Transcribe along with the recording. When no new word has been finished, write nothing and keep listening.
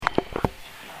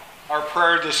Our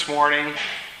prayer this morning: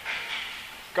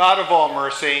 God of all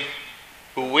mercy,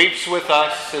 who weeps with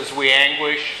us as we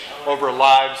anguish over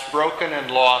lives broken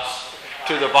and lost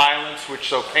to the violence which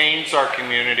so pains our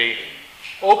community,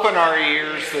 open our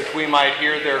ears that we might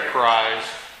hear their cries,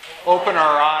 open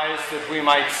our eyes that we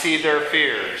might see their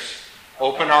fears,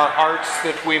 open our hearts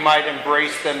that we might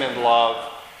embrace them in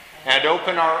love, and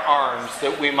open our arms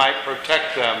that we might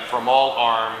protect them from all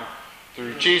harm.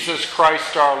 Through Jesus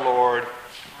Christ our Lord.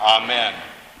 Amen.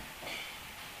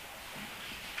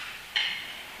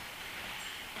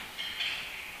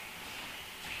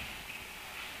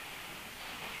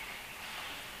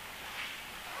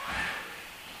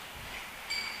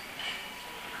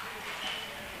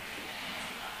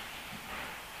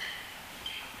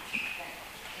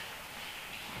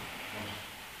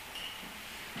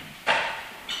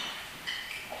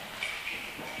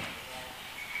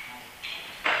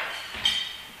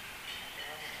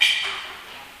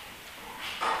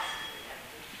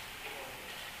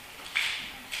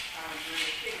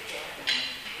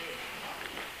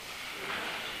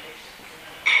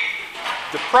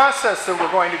 The process that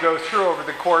we're going to go through over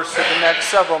the course of the next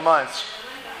several months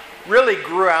really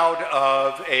grew out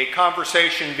of a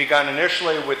conversation begun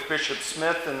initially with Bishop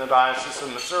Smith in the Diocese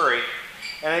of Missouri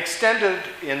and extended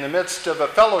in the midst of a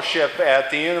fellowship at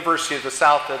the University of the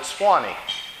South at Sewanee.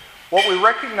 What we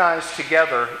recognize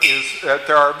together is that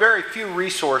there are very few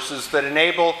resources that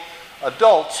enable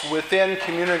adults within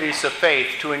communities of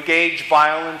faith to engage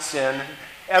violence in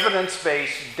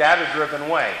evidence-based, data-driven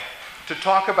way, to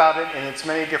talk about it in its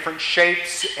many different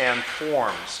shapes and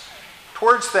forms.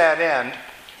 Towards that end,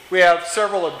 we have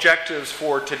several objectives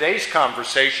for today's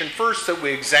conversation. First, that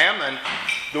we examine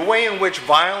the way in which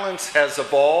violence has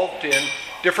evolved in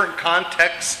different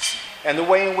contexts and the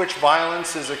way in which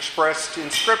violence is expressed in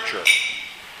Scripture.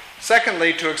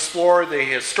 Secondly, to explore the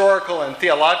historical and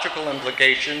theological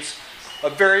implications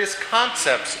of various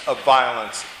concepts of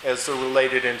violence as they're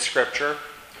related in Scripture.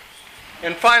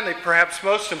 And finally, perhaps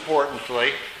most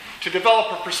importantly, to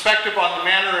develop a perspective on the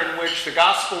manner in which the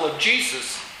gospel of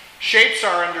Jesus shapes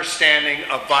our understanding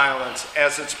of violence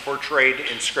as it's portrayed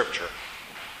in Scripture.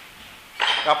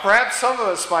 Now, perhaps some of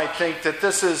us might think that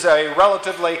this is a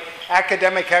relatively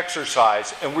academic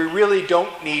exercise, and we really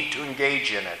don't need to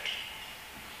engage in it.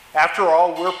 After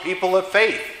all, we're people of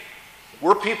faith.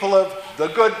 We're people of the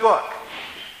good book.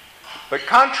 But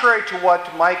contrary to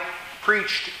what Mike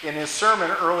preached in his sermon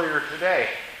earlier today,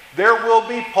 there will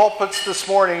be pulpits this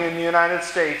morning in the United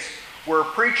States where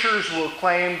preachers will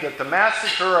claim that the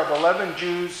massacre of 11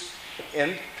 Jews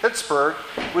in Pittsburgh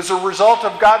was a result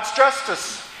of God's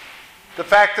justice. The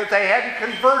fact that they hadn't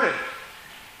converted,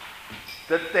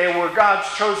 that they were God's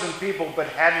chosen people but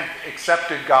hadn't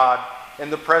accepted God in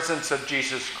the presence of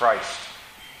Jesus Christ.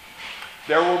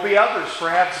 There will be others,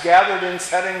 perhaps gathered in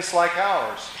settings like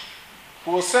ours, who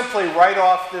will simply write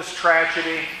off this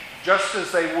tragedy just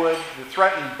as they would the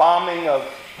threatened bombing of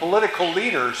political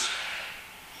leaders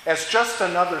as just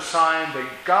another sign that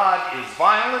God is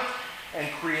violent and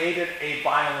created a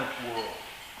violent world.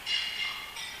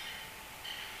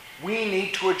 We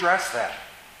need to address that.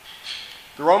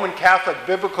 The Roman Catholic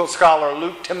biblical scholar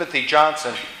Luke Timothy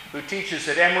Johnson, who teaches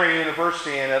at Emory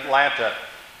University in Atlanta,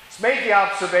 has made the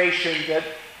observation that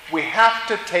we have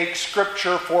to take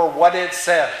Scripture for what it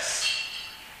says.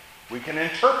 We can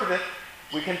interpret it,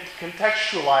 we can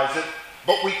contextualize it,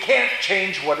 but we can't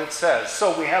change what it says,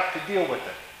 so we have to deal with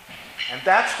it. And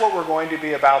that's what we're going to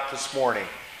be about this morning,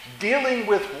 dealing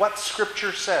with what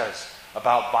Scripture says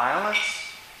about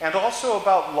violence and also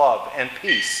about love and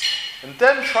peace, and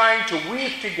then trying to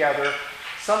weave together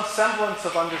some semblance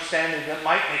of understanding that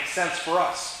might make sense for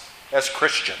us as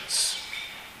Christians.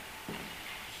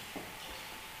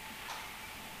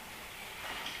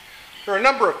 There are a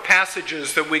number of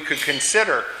passages that we could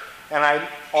consider, and I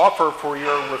offer for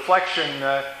your reflection in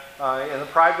the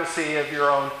privacy of your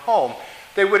own home.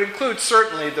 They would include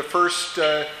certainly the first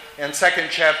and second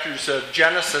chapters of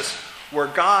Genesis, where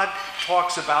God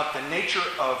talks about the nature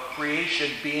of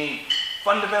creation being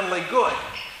fundamentally good.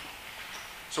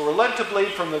 So we're led to believe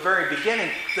from the very beginning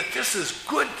that this is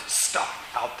good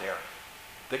stuff out there,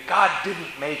 that God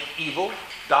didn't make evil,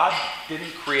 God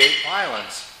didn't create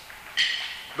violence.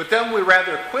 But then we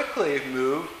rather quickly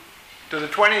move to the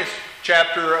 20th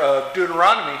chapter of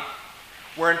Deuteronomy,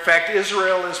 where in fact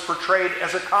Israel is portrayed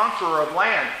as a conqueror of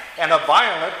land, and a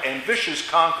violent and vicious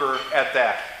conqueror at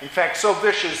that. In fact, so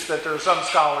vicious that there are some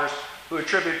scholars who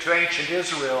attribute to ancient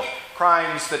Israel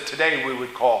crimes that today we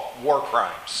would call war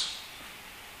crimes.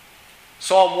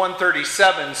 Psalm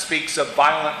 137 speaks of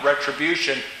violent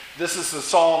retribution. This is the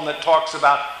psalm that talks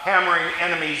about hammering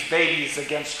enemies' babies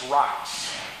against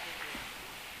rocks.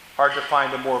 Hard to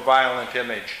find a more violent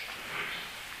image.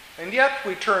 And yet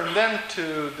we turn then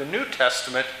to the New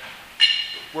Testament,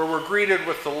 where we're greeted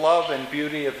with the love and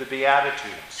beauty of the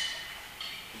Beatitudes.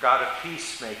 A God of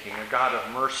peacemaking, a God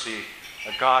of mercy,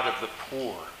 a God of the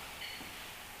poor.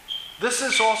 This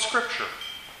is all Scripture.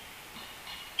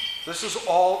 This is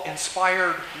all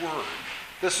inspired word.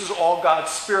 This is all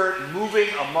God's Spirit moving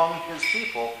among his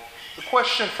people. The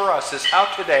question for us is, how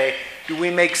today do we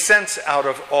make sense out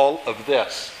of all of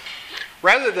this?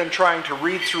 Rather than trying to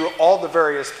read through all the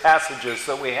various passages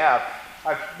that we have,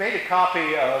 I've made a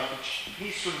copy of the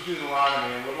piece from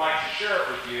Deuteronomy and would like to share it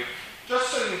with you, just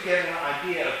so you get an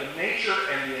idea of the nature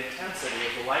and the intensity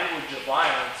of the language of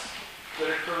violence that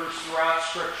occurs throughout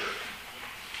Scripture.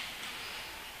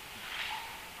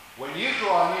 When you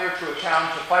draw near to a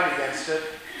town to fight against it,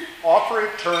 offer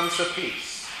it terms of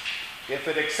peace. If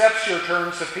it accepts your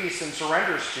terms of peace and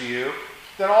surrenders to you,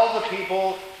 then all the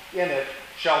people in it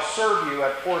shall serve you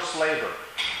at forced labor.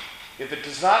 If it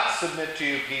does not submit to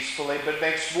you peacefully, but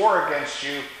makes war against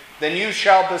you, then you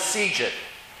shall besiege it.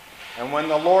 And when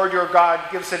the Lord your God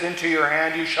gives it into your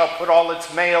hand, you shall put all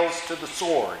its males to the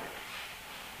sword.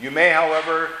 You may,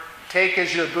 however, take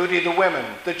as your booty the women,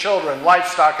 the children,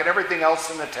 livestock, and everything else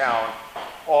in the town,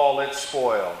 all its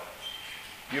spoil.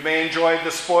 You may enjoy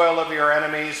the spoil of your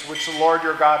enemies, which the Lord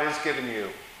your God has given you.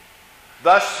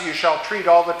 Thus you shall treat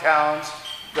all the towns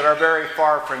that are very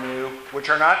far from you, which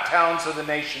are not towns of the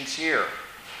nations here.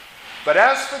 But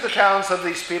as for the towns of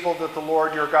these people that the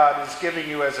Lord your God is giving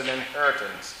you as an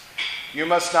inheritance, you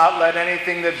must not let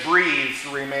anything that breathes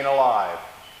remain alive.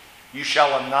 You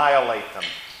shall annihilate them.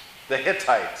 The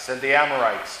Hittites and the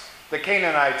Amorites, the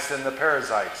Canaanites and the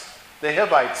Perizzites, the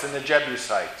Hivites and the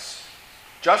Jebusites,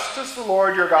 just as the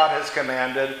Lord your God has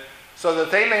commanded, so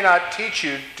that they may not teach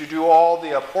you to do all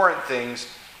the abhorrent things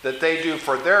that they do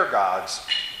for their gods,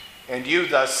 and you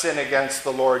thus sin against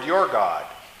the Lord your God.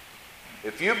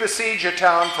 If you besiege a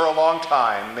town for a long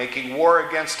time, making war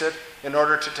against it in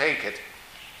order to take it,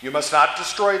 you must not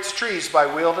destroy its trees by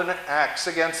wielding an axe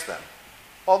against them.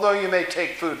 Although you may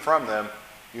take food from them,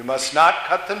 you must not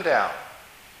cut them down.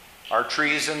 Are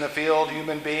trees in the field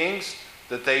human beings,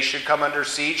 that they should come under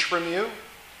siege from you?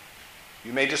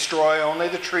 You may destroy only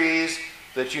the trees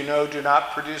that you know do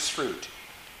not produce fruit.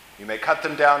 You may cut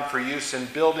them down for use in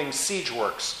building siege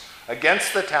works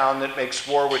against the town that makes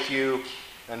war with you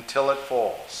until it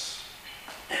falls.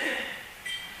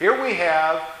 Here we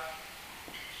have,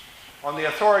 on the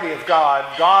authority of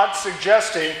God, God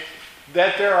suggesting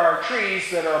that there are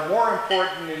trees that are more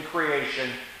important in creation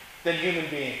than human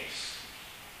beings.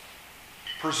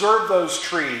 Preserve those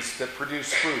trees that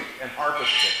produce fruit and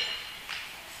harvest it.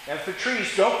 And if the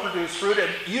trees don't produce fruit, and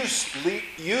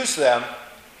use them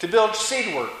to build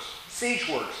siege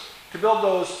works, to build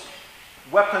those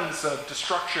weapons of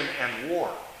destruction and war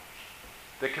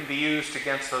that can be used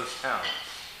against those towns.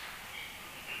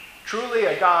 Truly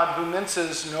a God who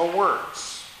minces no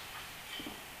words.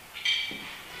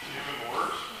 Even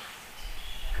worse,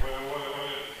 when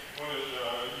it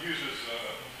uses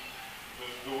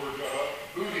the word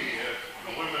booty as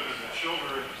the women and the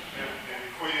children and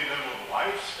equating them with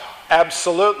livestock.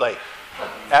 Absolutely.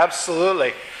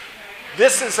 Absolutely.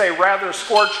 This is a rather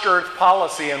scorched earth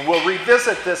policy, and we'll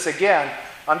revisit this again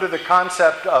under the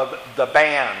concept of the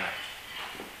ban.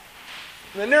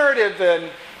 The narrative in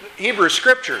Hebrew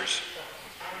Scriptures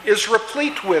is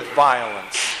replete with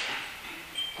violence.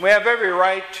 We have every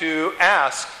right to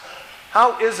ask,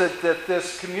 how is it that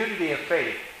this community of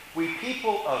faith, we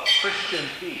people of Christian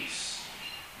peace,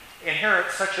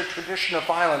 inherit such a tradition of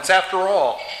violence? After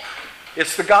all,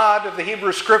 it's the God of the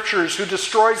Hebrew Scriptures who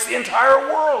destroys the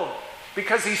entire world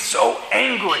because he's so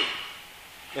angry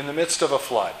in the midst of a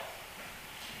flood.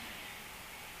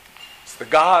 It's the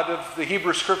God of the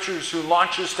Hebrew Scriptures who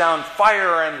launches down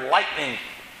fire and lightning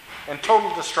and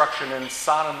total destruction in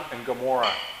Sodom and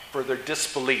Gomorrah for their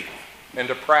disbelief and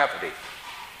depravity.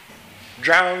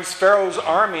 Drowns Pharaoh's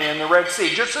army in the Red Sea.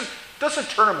 Just doesn't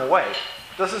turn them away.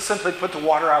 Doesn't simply put the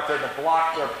water out there to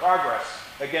block their progress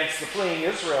against the fleeing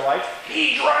Israelites.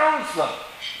 He drowns them.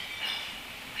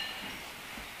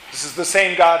 This is the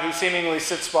same God who seemingly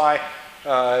sits by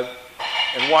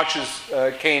and watches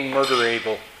Cain murder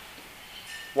Abel.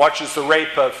 Watches the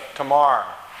rape of Tamar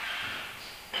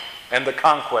and the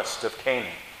conquest of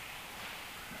Canaan.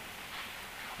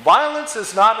 Violence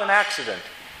is not an accident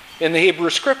in the Hebrew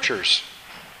Scriptures.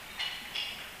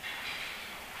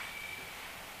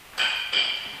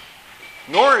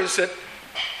 Nor is it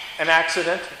an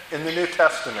accident in the New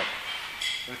Testament.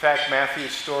 In fact,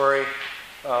 Matthew's story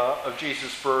of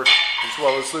Jesus' birth, as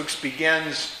well as Luke's,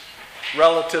 begins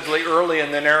relatively early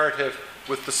in the narrative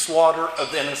with the slaughter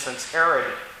of innocents.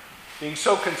 Herod, being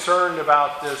so concerned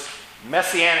about this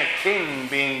messianic king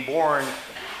being born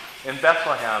in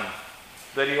Bethlehem,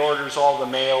 that he orders all the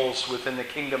males within the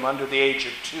kingdom under the age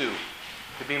of 2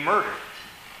 to be murdered.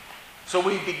 So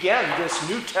we begin this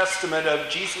New Testament of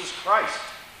Jesus Christ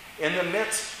in the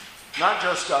midst not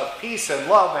just of peace and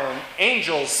love and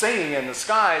angels singing in the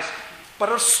skies, but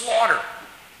of slaughter.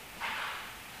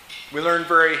 We learn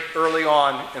very early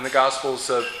on in the Gospels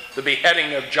of the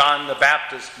beheading of John the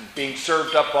Baptist being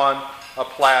served up on a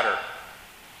platter.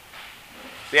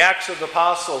 The Acts of the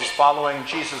Apostles following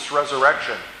Jesus'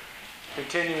 resurrection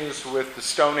continues with the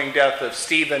stoning death of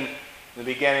Stephen, the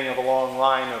beginning of a long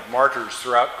line of martyrs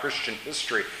throughout Christian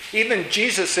history. Even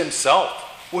Jesus himself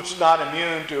was not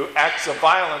immune to acts of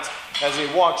violence as he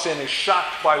walks in, is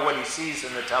shocked by what he sees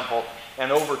in the temple,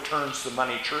 and overturns the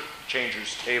money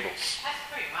changers' tables. That's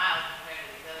pretty mild compared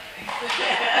to these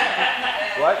other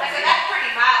things. What? I said that's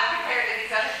pretty mild compared to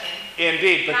these other things.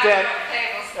 Indeed, but Knocking then, over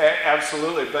tables.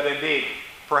 absolutely, but indeed,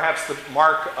 perhaps the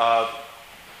mark of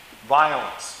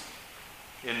violence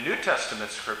in New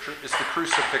Testament scripture is the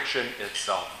crucifixion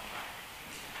itself.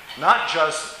 Not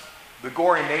just the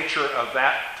gory nature of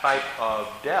that type of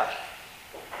death,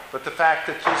 but the fact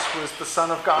that this was the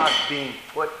Son of God being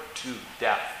put to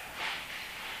death.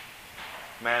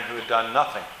 A man who had done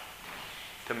nothing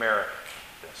to merit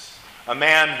this. A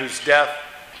man whose death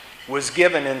was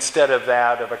given instead of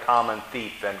that of a common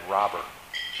thief and robber,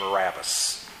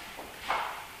 Barabbas.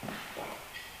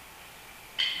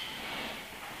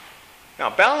 Now,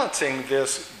 balancing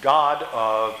this God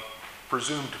of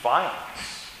presumed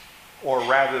violence, or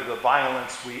rather the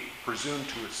violence we presume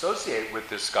to associate with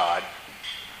this God,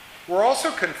 we're also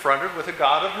confronted with a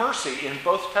God of mercy in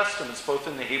both Testaments, both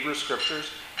in the Hebrew Scriptures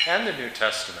and the New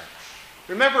Testament.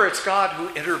 Remember, it's God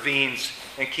who intervenes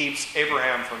and keeps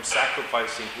Abraham from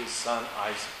sacrificing his son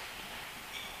Isaac.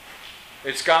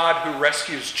 It's God who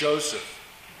rescues Joseph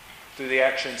through the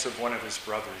actions of one of his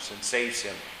brothers and saves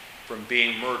him from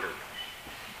being murdered.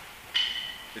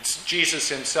 It's Jesus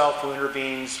himself who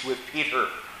intervenes with Peter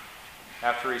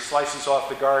after he slices off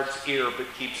the guard's ear but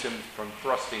keeps him from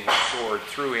thrusting the sword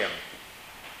through him.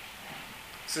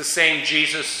 It's the same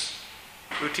Jesus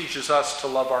who teaches us to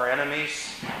love our enemies,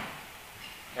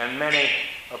 and many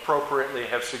appropriately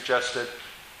have suggested,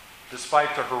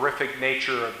 despite the horrific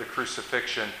nature of the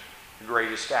crucifixion, the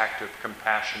greatest act of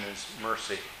compassion is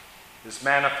mercy, is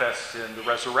manifest in the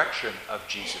resurrection of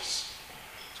Jesus.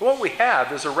 So what we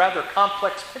have is a rather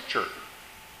complex picture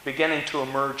beginning to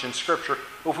emerge in Scripture.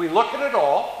 If we look at it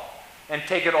all and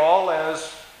take it all,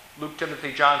 as Luke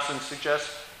Timothy Johnson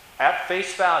suggests, at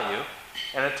face value,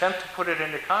 and attempt to put it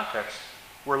into context,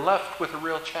 we're left with a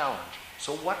real challenge.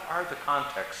 So what are the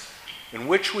contexts in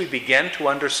which we begin to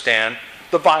understand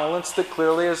the violence that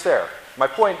clearly is there? My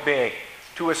point being,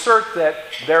 to assert that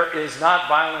there is not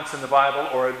violence in the Bible,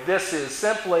 or this is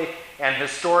simply an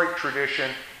historic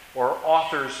tradition or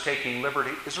authors taking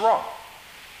liberty, is wrong.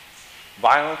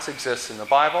 Violence exists in the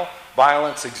Bible.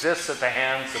 Violence exists at the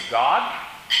hands of God,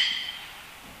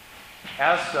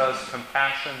 as does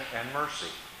compassion and mercy.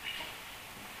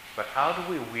 But how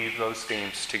do we weave those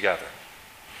themes together?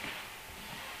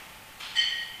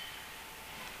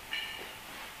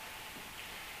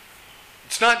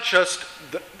 It's not just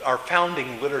our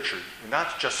founding literature,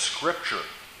 not just Scripture,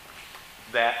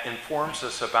 that informs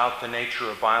us about the nature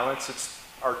of violence. It's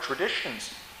our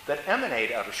traditions that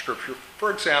emanate out of Scripture.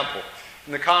 For example,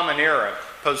 in the Common Era,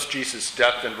 post-Jesus'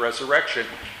 death and resurrection,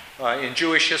 in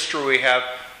Jewish history we have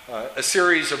a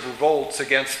series of revolts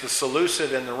against the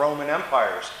Seleucid and the Roman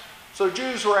empires. So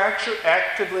Jews were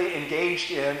actively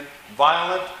engaged in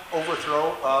violent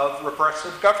overthrow of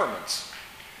repressive governments.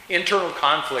 Internal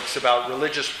conflicts about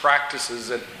religious practices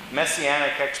and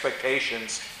messianic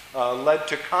expectations led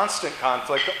to constant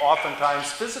conflict,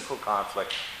 oftentimes physical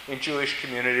conflict, in Jewish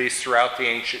communities throughout the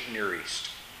ancient Near East.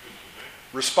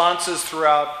 Responses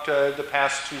throughout the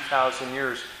past 2,000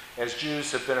 years, as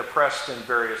Jews have been oppressed in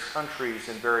various countries,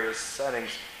 in various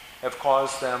settings, have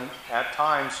caused them at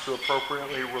times to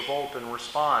appropriately revolt and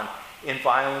respond in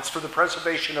violence for the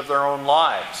preservation of their own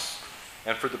lives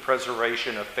and for the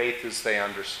preservation of faith as they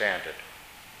understand it.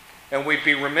 And we'd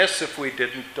be remiss if we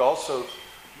didn't also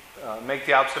make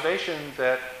the observation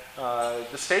that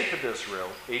the state of Israel,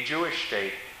 a Jewish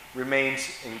state, remains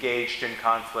engaged in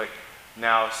conflict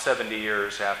now 70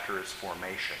 years after its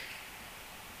formation.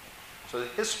 So the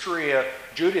history of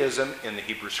Judaism in the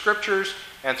Hebrew Scriptures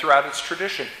and throughout its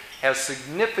tradition has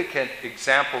significant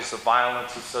examples of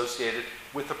violence associated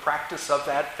with the practice of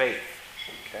that faith.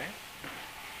 Okay?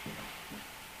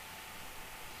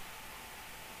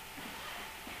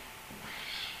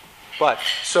 But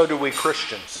so do we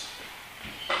Christians.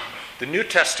 The New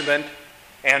Testament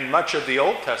and much of the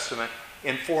Old Testament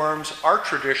informs our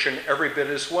tradition every bit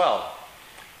as well.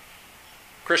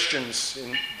 Christians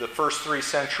in the first 3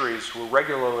 centuries were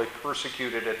regularly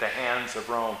persecuted at the hands of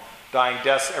Rome, dying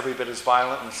deaths every bit as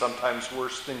violent and sometimes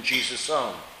worse than Jesus'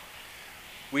 own.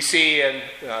 We see in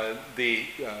the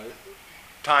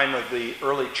time of the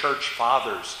early church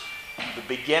fathers the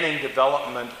beginning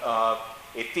development of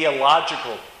a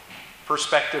theological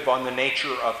perspective on the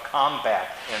nature of combat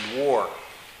and war,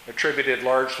 attributed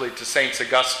largely to Saints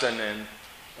Augustine and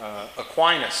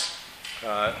Aquinas,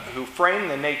 who frame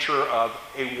the nature of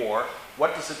a war.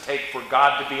 What does it take for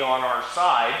God to be on our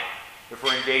side if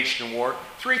we're engaged in war?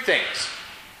 3 things.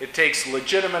 It takes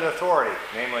legitimate authority,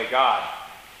 namely God,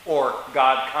 or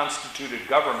God-constituted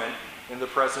government in the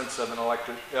presence of an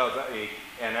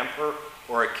emperor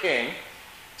or a king.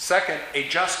 Second, a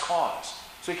just cause.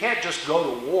 So you can't just go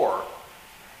to war.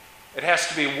 It has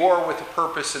to be war with a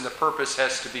purpose, and the purpose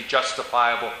has to be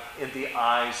justifiable in the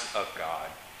eyes of God.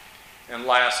 And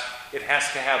last, it has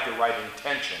to have the right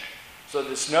intention. So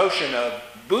this notion of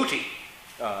booty,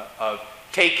 of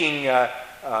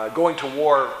going to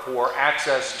war for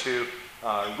access to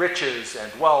riches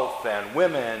and wealth and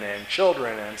women and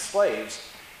children and slaves,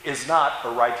 is not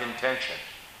a right intention.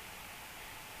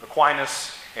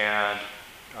 Aquinas and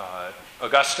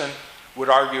Augustine would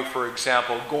argue, for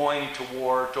example, going to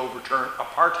war to overturn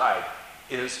apartheid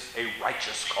is a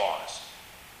righteous cause,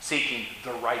 seeking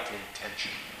the right intention.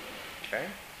 Okay?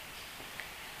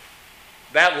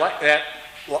 That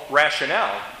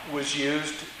rationale was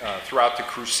used throughout the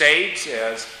Crusades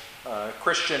as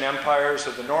Christian empires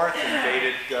of the north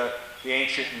invaded the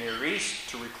ancient Near East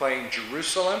to reclaim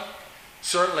Jerusalem.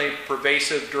 Certainly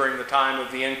pervasive during the time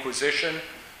of the Inquisition,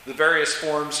 the various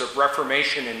forms of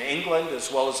Reformation in England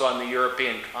as well as on the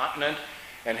European continent,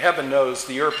 and heaven knows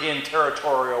the European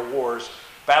territorial wars,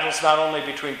 battles not only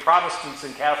between Protestants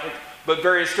and Catholics, but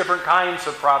various different kinds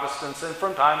of Protestants, and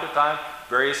from time to time,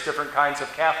 various different kinds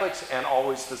of Catholics, and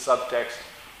always the subtext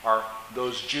are,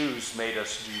 those Jews made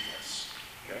us do this.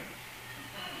 Okay?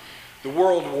 The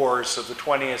world wars of the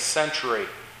 20th century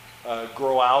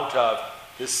grow out of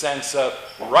this sense of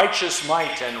righteous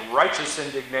might and righteous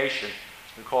indignation.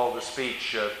 Recall the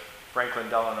speech of Franklin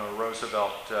Delano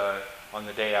Roosevelt on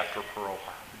the day after Pearl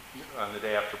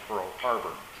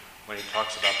Harbor, when he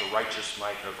talks about the righteous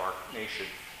might of our nation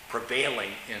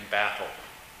prevailing in battle.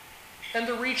 And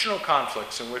the regional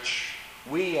conflicts in which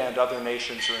we and other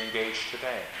nations are engaged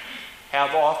today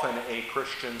have often a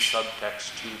Christian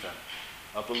subtext to them,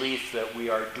 a belief that we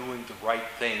are doing the right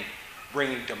thing,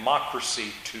 bringing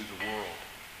democracy to the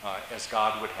world, as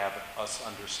God would have us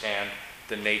understand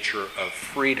the nature of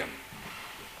freedom.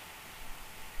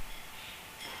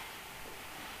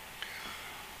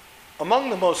 Among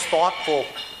the most thoughtful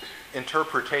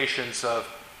interpretations of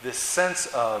this sense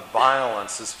of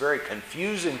violence, this very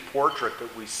confusing portrait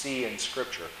that we see in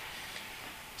Scripture,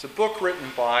 it's a book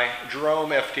written by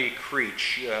Jerome F.D.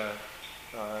 Creech.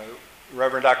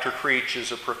 Reverend Dr. Creech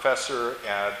is a professor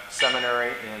at seminary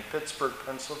in Pittsburgh,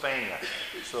 Pennsylvania,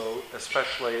 so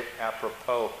especially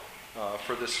apropos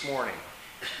for this morning.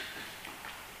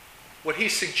 What he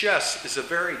suggests is a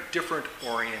very different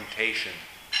orientation.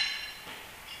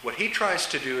 What he tries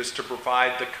to do is to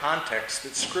provide the context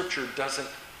that Scripture doesn't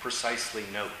precisely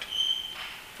note.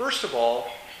 First of all,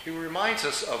 he reminds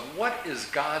us of what is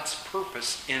God's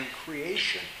purpose in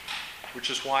creation,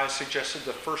 which is why I suggested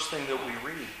the first thing that we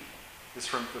read is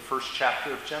from the first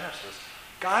chapter of Genesis.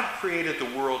 God created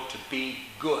the world to be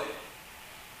good.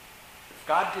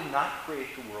 God did not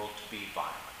create the world to be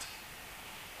violent.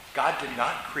 God did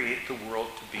not create the world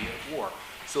to be at war.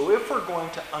 So if we're going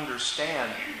to understand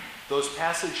those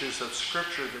passages of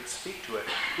Scripture that speak to it,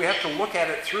 we have to look at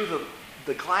it through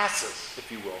the glasses, if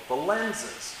you will, the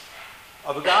lenses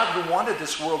of a God who wanted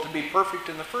this world to be perfect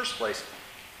in the first place.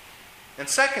 And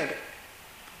second,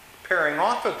 pairing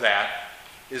off of that,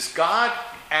 is God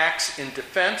acts in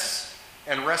defense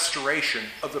and restoration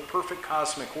of the perfect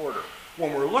cosmic order.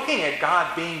 When we're looking at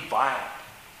God being violent,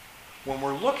 when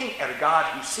we're looking at a God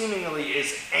who seemingly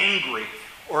is angry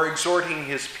or exhorting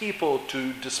his people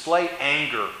to display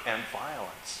anger and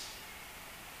violence,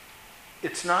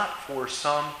 it's not for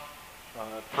some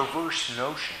perverse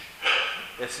notion.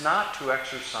 It's not to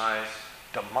exercise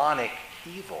demonic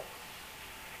evil.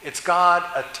 It's God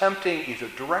attempting either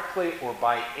directly or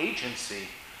by agency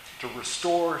to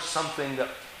restore something that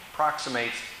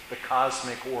approximates the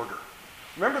cosmic order.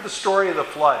 Remember the story of the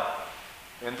flood?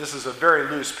 And this is a very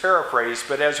loose paraphrase,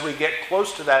 but as we get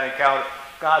close to that encounter,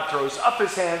 God throws up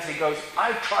his hands. He goes,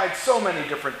 I've tried so many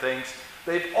different things.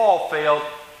 They've all failed.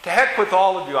 to heck with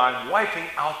all of you, I'm wiping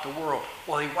out the world.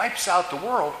 Well, he wipes out the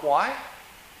world. Why?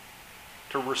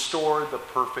 To restore the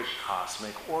perfect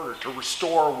cosmic order, to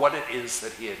restore what it is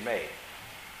that he had made.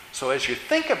 So as you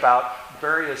think about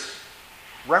various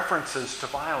references to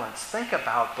violence, think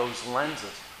about those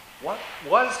lenses. What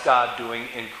was God doing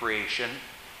in creation?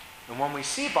 And when we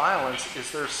see violence,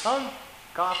 is there some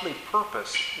godly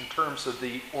purpose in terms of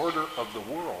the order of the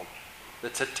world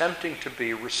that's attempting to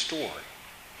be restored?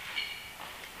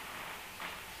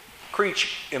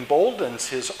 Creech emboldens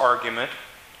his argument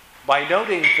by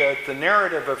noting that the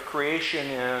narrative of creation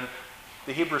in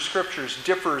the Hebrew Scriptures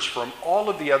differs from all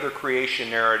of the other creation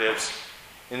narratives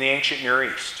in the ancient Near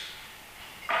East.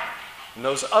 And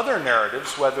those other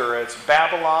narratives, whether it's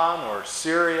Babylon or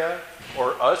Syria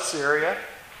or Assyria,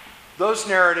 those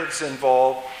narratives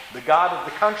involve the god of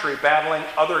the country battling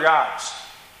other gods.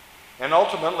 And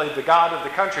ultimately, the god of the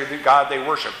country, the god they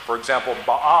worship, for example,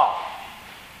 Baal.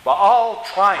 Baal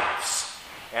triumphs,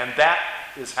 and that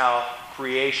is how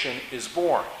creation is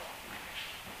born.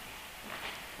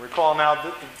 Recall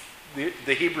now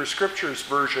the Hebrew Scriptures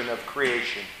version of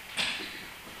creation.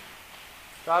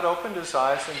 God opened his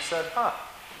eyes and said,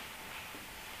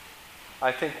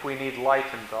 I think we need light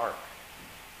and dark.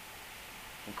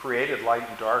 And created light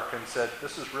and dark and said,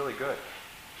 this is really good.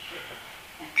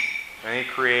 And he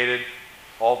created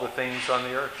all the things on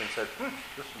the earth and said,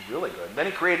 this is really good. And then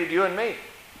he created you and me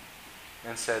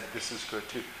and said, this is good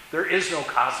too. There is no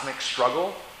cosmic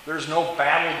struggle. There's no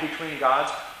battle between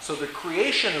gods. So the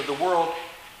creation of the world,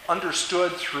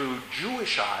 understood through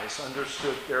Jewish eyes,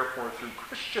 understood therefore through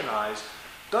Christian eyes,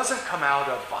 doesn't come out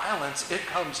of violence. It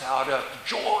comes out of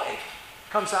joy. It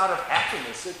comes out of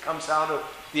happiness. It comes out of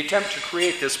the attempt to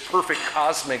create this perfect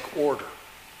cosmic order.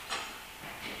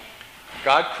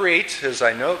 God creates, as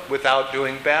I note, without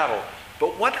doing battle.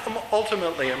 But what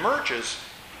ultimately emerges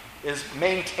is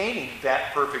maintaining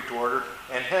that perfect order,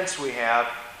 and hence we have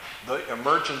the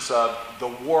emergence of the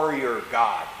warrior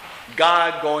God.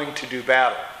 God going to do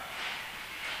battle.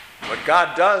 What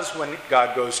God does when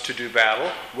God goes to do battle,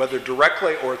 whether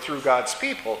directly or through God's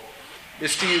people,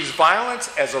 is to use violence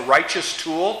as a righteous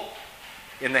tool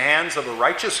in the hands of a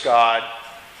righteous God,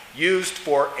 used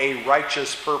for a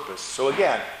righteous purpose. So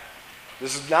again,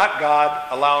 this is not God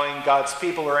allowing God's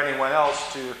people or anyone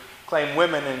else to claim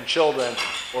women and children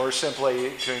or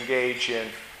simply to engage in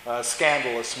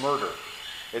scandalous murder.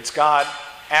 It's God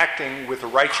acting with a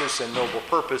righteous and noble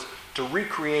purpose to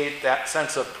recreate that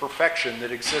sense of perfection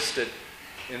that existed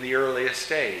in the earliest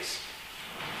days.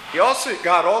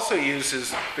 God also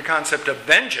uses the concept of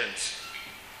vengeance,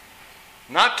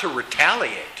 not to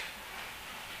retaliate.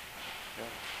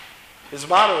 His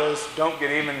motto is, don't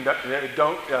get even,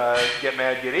 don't get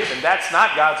mad, get even. That's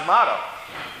not God's motto.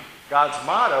 God's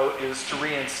motto is to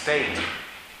reinstate.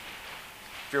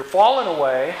 If you're fallen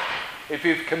away, if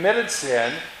you've committed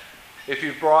sin, if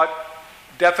you've brought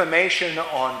defamation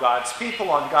on God's people,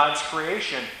 on God's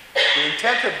creation, the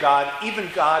intent of God, even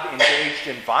God engaged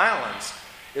in violence,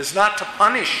 is not to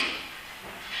punish you.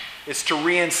 It's to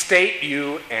reinstate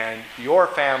you and your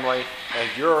family and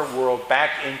your world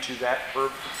back into that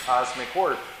perfect cosmic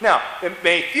order. Now, it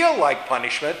may feel like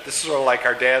punishment. This is sort of like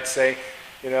our dads say,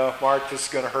 Mark, this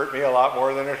is going to hurt me a lot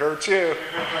more than it hurts you.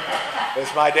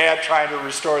 It's my dad trying to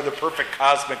restore the perfect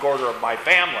cosmic order of my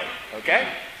family, okay?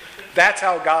 That's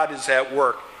how God is at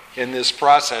work in this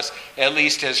process, at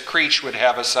least as Creech would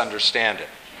have us understand it.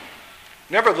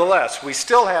 Nevertheless, we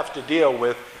still have to deal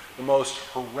with the most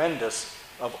horrendous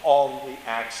of all the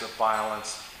acts of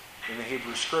violence in the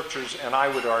Hebrew Scriptures, and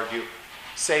I would argue,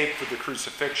 save for the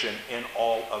crucifixion, in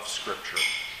all of Scripture.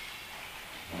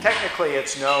 Technically,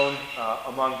 it's known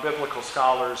among biblical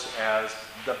scholars as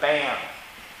the ban.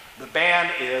 The ban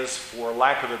is, for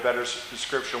lack of a better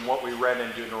description, what we read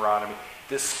in Deuteronomy.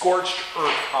 This scorched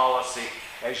earth policy.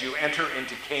 As you enter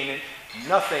into Canaan,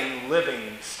 nothing living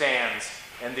stands.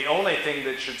 And the only thing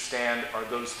that should stand are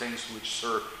those things which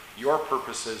serve your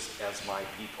purposes as my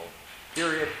people.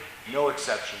 Period. No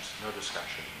exceptions, no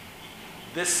discussion.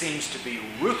 This seems to be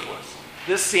ruthless.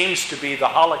 This seems to be the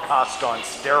Holocaust on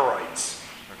steroids.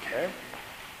 Okay?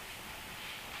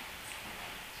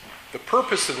 The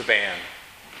purpose of the ban,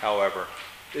 however,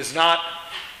 is not,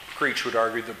 Creech would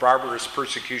argue, the barbarous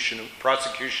prosecution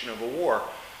of a war,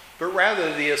 but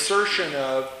rather the assertion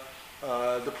of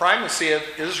the primacy of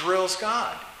Israel's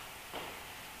God.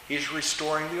 He's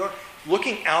restoring the order.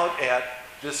 Looking out at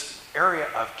this area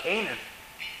of Canaan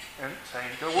and saying,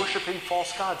 they're worshiping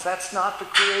false gods. That's not the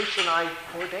creation I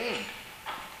ordained.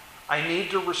 I need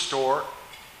to restore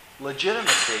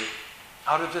legitimacy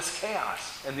out of this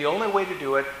chaos. And the only way to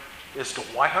do it is to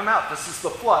wipe them out. This is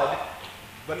the flood.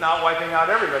 but not wiping out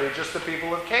everybody, just the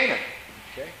people of Canaan.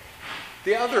 Okay?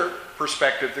 The other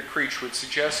perspective that Creech would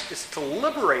suggest is to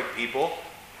liberate people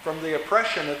from the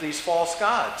oppression of these false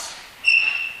gods.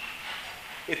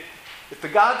 If the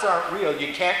gods aren't real,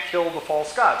 you can't kill the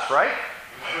false gods, right?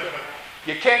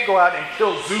 You can't go out and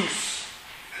kill Zeus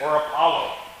or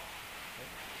Apollo.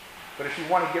 But if you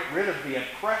want to get rid of the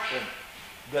impression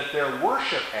that their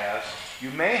worship has,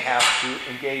 you may have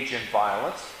to engage in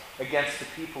violence against the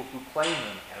people who claim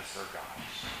them as their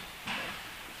gods.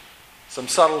 Some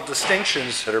subtle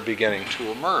distinctions that are beginning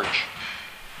to emerge.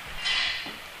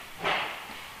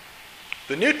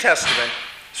 The New Testament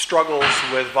struggles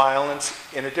with violence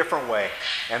in a different way,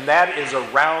 and that is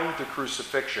around the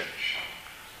crucifixion.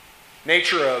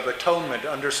 Nature of atonement,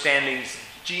 understanding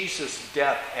Jesus'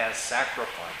 death as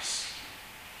sacrifice.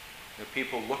 The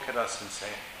people look at us and say,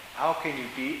 how can you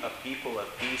be a people of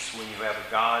peace when you have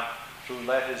a God who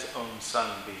let his own son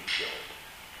be killed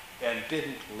and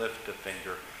didn't lift a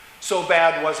finger? So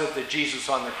bad was it that Jesus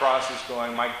on the cross is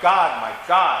going, my God,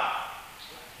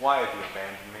 why have you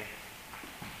abandoned me?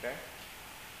 Okay?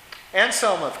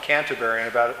 Anselm of Canterbury, in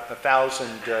about 1,000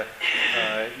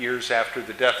 years after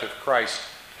the death of Christ,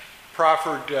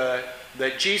 proffered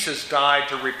that Jesus died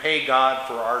to repay God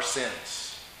for our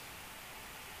sins.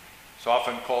 It's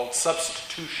often called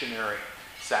substitutionary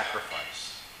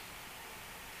sacrifice.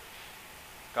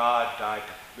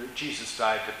 Jesus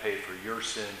died to pay for your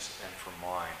sins and for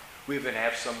mine. We even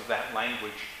have some of that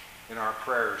language in our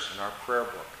prayers, in our prayer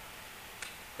book.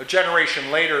 A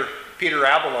generation later, Peter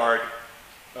Abelard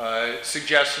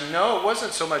suggests, no, it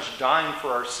wasn't so much dying for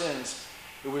our sins,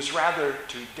 it was rather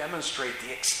to demonstrate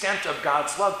the extent of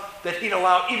God's love that he'd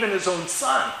allow even his own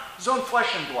son, his own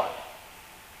flesh and blood,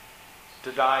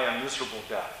 to die a miserable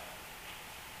death,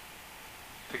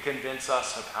 to convince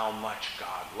us of how much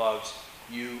God loves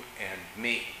you and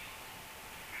me.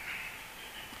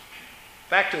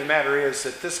 Fact of the matter is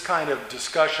that this kind of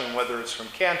discussion, whether it's from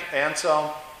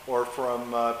Anselm or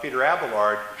from Peter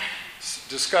Abelard,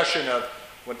 discussion of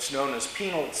what's known as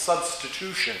penal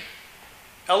substitution,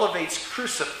 elevates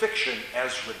crucifixion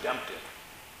as redemptive.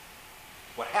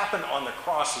 What happened on the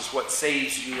cross is what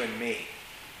saves you and me.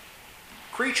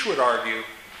 Creech would argue,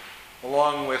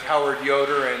 along with Howard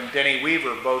Yoder and Denny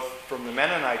Weaver, both from the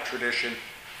Mennonite tradition,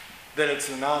 that it's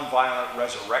the nonviolent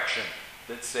resurrection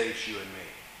that saves you and me.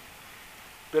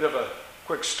 Bit of a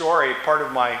quick story. Part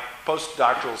of my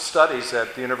postdoctoral studies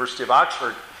at the University of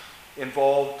Oxford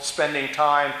involved spending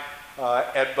time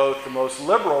at both the most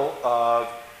liberal of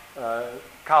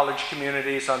college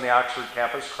communities on the Oxford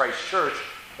campus, Christ Church,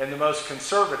 and the most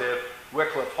conservative,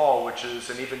 Wycliffe Hall, which is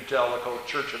an evangelical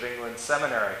Church of England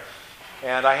seminary.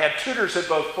 And I had tutors at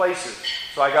both places,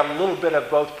 so I got a little bit of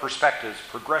both perspectives,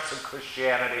 progressive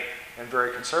Christianity and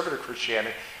very conservative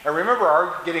Christianity. I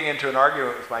remember getting into an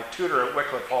argument with my tutor at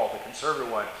Wycliffe Hall, the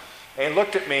conservative one, and he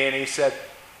looked at me and he said,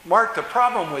 Mark, the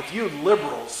problem with you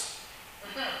liberals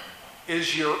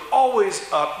is you're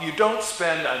always up. You don't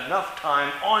spend enough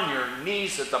time on your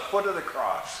knees at the foot of the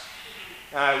cross.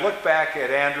 And I looked back at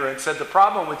Andrew and said, the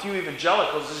problem with you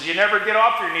evangelicals is you never get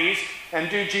off your knees and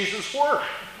do Jesus' work.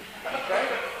 Okay?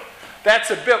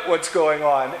 That's a bit what's going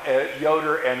on.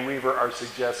 Yoder and Weaver are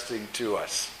suggesting to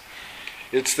us.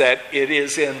 It's that it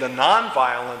is in the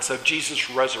nonviolence of Jesus'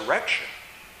 resurrection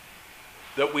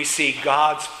that we see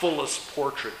God's fullest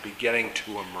portrait beginning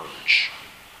to emerge.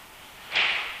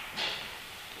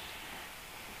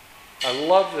 I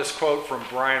love this quote from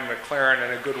Brian McLaren,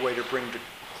 and a good way to bring to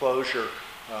closure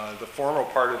the formal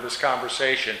part of this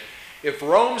conversation. If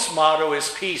Rome's motto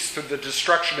is peace through the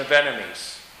destruction of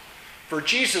enemies, for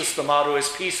Jesus the motto is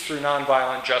peace through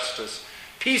nonviolent justice,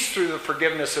 peace through the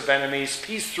forgiveness of enemies,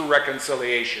 peace through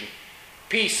reconciliation,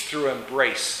 peace through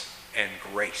embrace and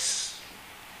grace.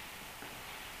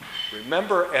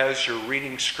 Remember, as you're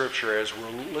reading Scripture, as we're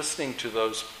listening to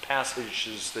those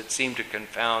passages that seem to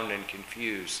confound and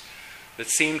confuse, that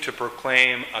seem to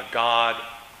proclaim a God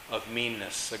of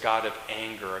meanness, a God of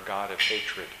anger, a God of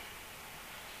hatred,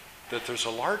 that there's a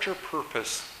larger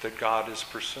purpose that God is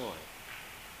pursuing,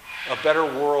 a better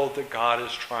world that God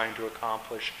is trying to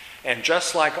accomplish. And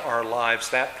just like our lives,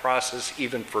 that process,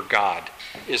 even for God,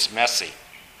 is messy.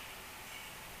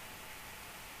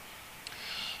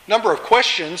 Number of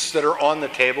questions that are on the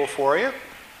table for you.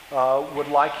 Would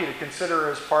like you to consider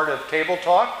as part of table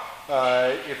talk.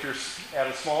 If you're at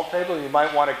a small table, you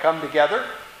might want to come together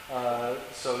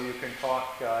so you can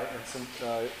talk in some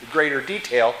greater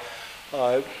detail.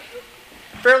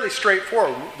 Fairly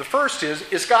straightforward. The first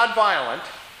is God violent?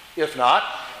 If not,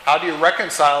 how do you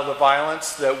reconcile the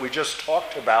violence that we just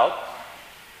talked about?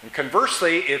 And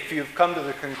conversely, if you've come to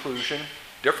the conclusion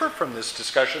different from this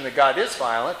discussion that God is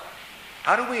violent,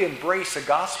 how do we embrace a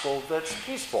gospel that's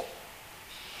peaceful?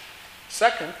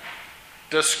 Second,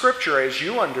 does Scripture, as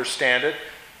you understand it,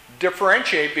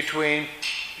 differentiate between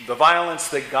the violence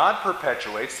that God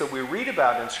perpetuates, that we read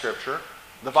about in Scripture,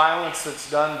 the violence that's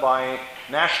done by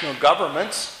national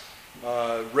governments,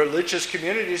 religious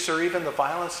communities, or even the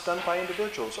violence done by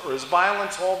individuals? Or is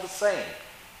violence all the same?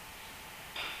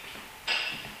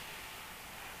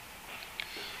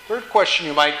 Third question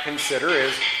you might consider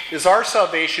is our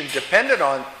salvation dependent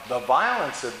on the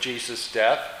violence of Jesus'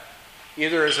 death,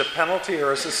 either as a penalty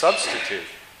or as a substitute?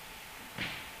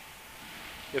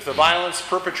 If the violence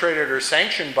perpetrated or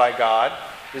sanctioned by God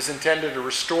is intended to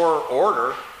restore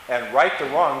order and right the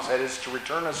wrongs, that is, to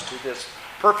return us to this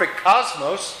perfect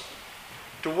cosmos,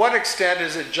 to what extent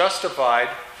is it justified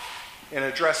in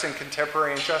addressing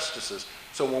contemporary injustices?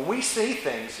 So when we see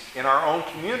things in our own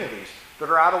communities that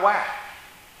are out of whack,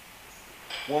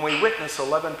 when we witness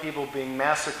 11 people being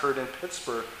massacred in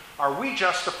Pittsburgh, are we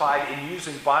justified in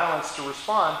using violence to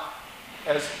respond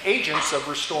as agents of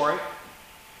restoring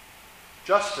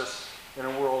justice in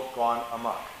a world gone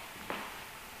amok?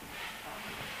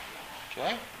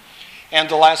 Okay? And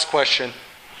the last question,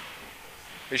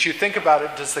 as you think about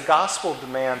it, does the gospel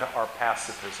demand our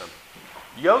pacifism?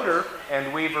 Yoder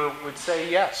and Weaver would say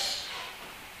yes.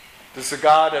 Does the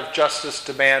God of justice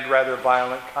demand rather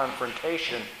violent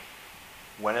confrontation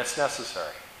when it's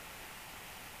necessary?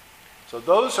 So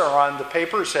those are on the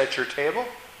papers at your table.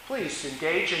 Please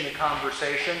engage in the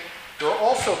conversation. There are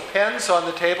also pens on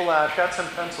the table, and I've got some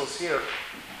pencils here.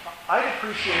 I'd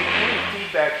appreciate any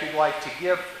feedback you'd like to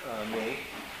give me.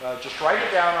 Just write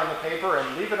it down on the paper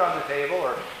and leave it on the table,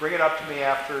 or bring it up to me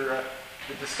after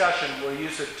the discussion. We'll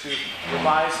use it to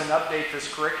revise and update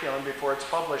this curriculum before it's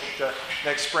published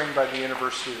next spring by the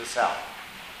University of the South.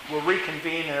 We'll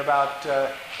reconvene in about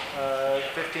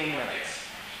 15 minutes.